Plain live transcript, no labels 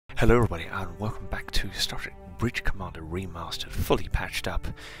Hello everybody and welcome back to Star Trek Bridge Commander Remastered, fully patched up,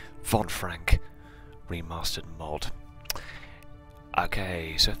 Von Frank remastered mod.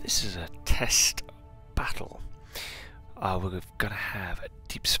 Okay, so this is a test battle. We're going to have a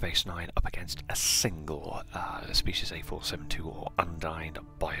Deep Space Nine up against a single species A472 or Undine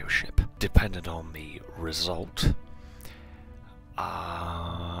bioship. Depending on the result,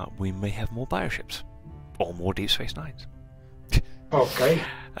 we may have more bioships or more Deep Space Nines. Okay.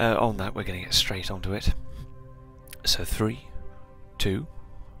 On that, we're going to get straight onto it. So 3, 2,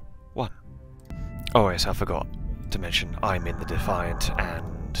 1. Oh yes, I forgot to mention I'm in the Defiant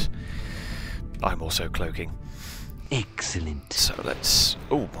and I'm also cloaking. Excellent. So let's...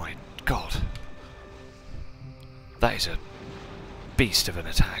 oh my god. That is a beast of an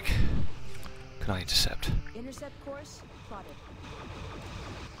attack. Can I intercept? Intercept course plotted.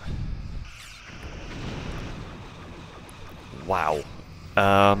 Wow.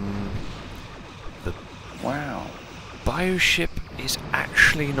 The bioship is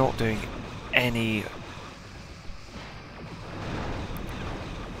actually not doing any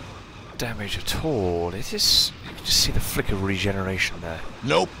damage at all. It is, you can just see the flick of regeneration there.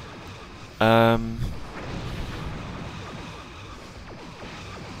 Nope. I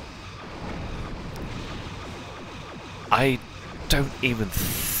don't even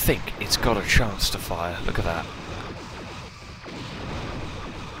think it's got a chance to fire. Look at that.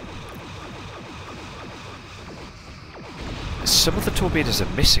 Some of the torpedoes are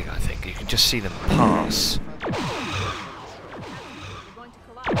missing, I think. You can just see them pass.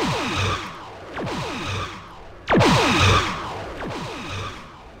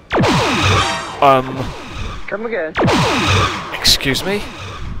 Come again. Excuse me?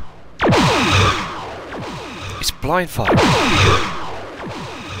 It's blind fire.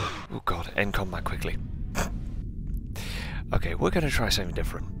 Oh god, end combat quickly. Okay, we're going to try something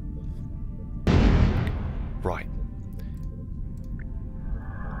different. Right.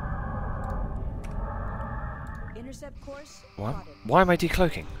 Intercept course What? plotted. Why am I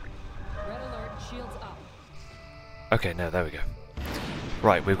decloaking? Red alert, shields up. Okay, no, there we go.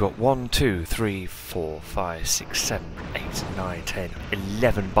 Right, we've got 1, 2, 3, 4, 5, 6, 7, 8, 9, 10,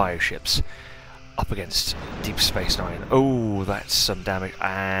 11 bioships up against Deep Space Nine. Oh, that's some damage,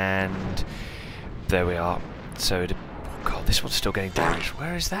 and there we are. So, oh god, this one's still getting damaged.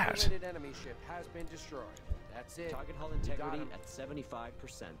 Where is that? Enemy ship has been destroyed. That's it. Target hull integrity at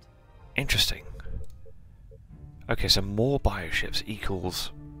 75%. Interesting. Okay, so more bioships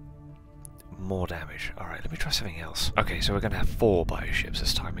equals more damage. Alright, let me try something else. Okay, so we're going to have 4 bioships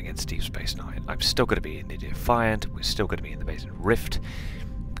this time against Deep Space Nine. I'm still going to be in the Defiant, we're still going to be in the base in Rift,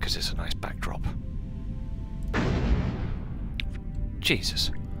 because it's a nice backdrop. Jesus.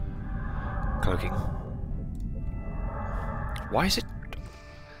 Cloaking. Why is it...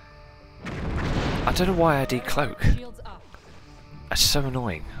 I don't know why I decloak. Shields up. That's so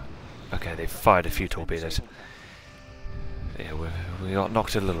annoying. Okay, they've fired a few torpedoes. Yeah, we got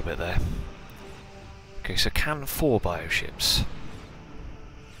knocked a little bit there. Okay, so can 4 bioships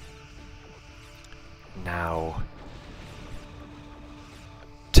now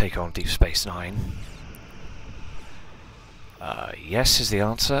take on Deep Space Nine? Yes is the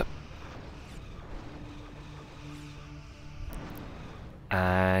answer.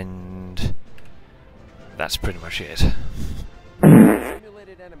 And that's pretty much it.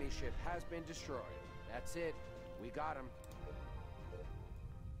 Simulated enemy ship has been destroyed. That's it. We got him.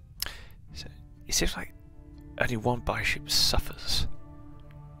 So it seems like only one bioship suffers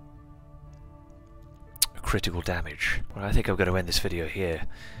critical damage. Well, I think I'm going to end this video here,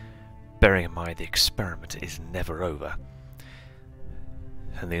 bearing in mind the experiment is never over.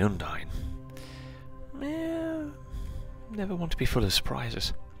 And the Undine, never want to be full of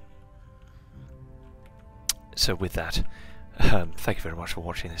surprises. So with that, thank you very much for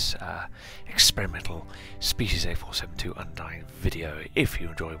watching this experimental Species A472 Undine video. If you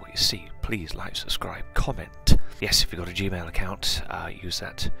enjoy what you see, please like, subscribe, comment. Yes, if you've got a Gmail account, use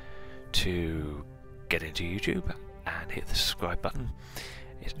that to get into YouTube and hit the subscribe button.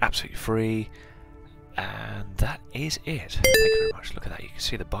 It's absolutely free. And that is it. Thank you very much. Look at that. You can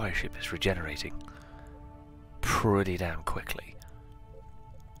see the bioship is regenerating pretty damn quickly.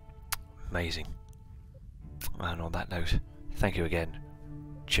 Amazing. And on that note, thank you again.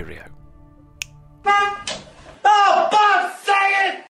 Cheerio.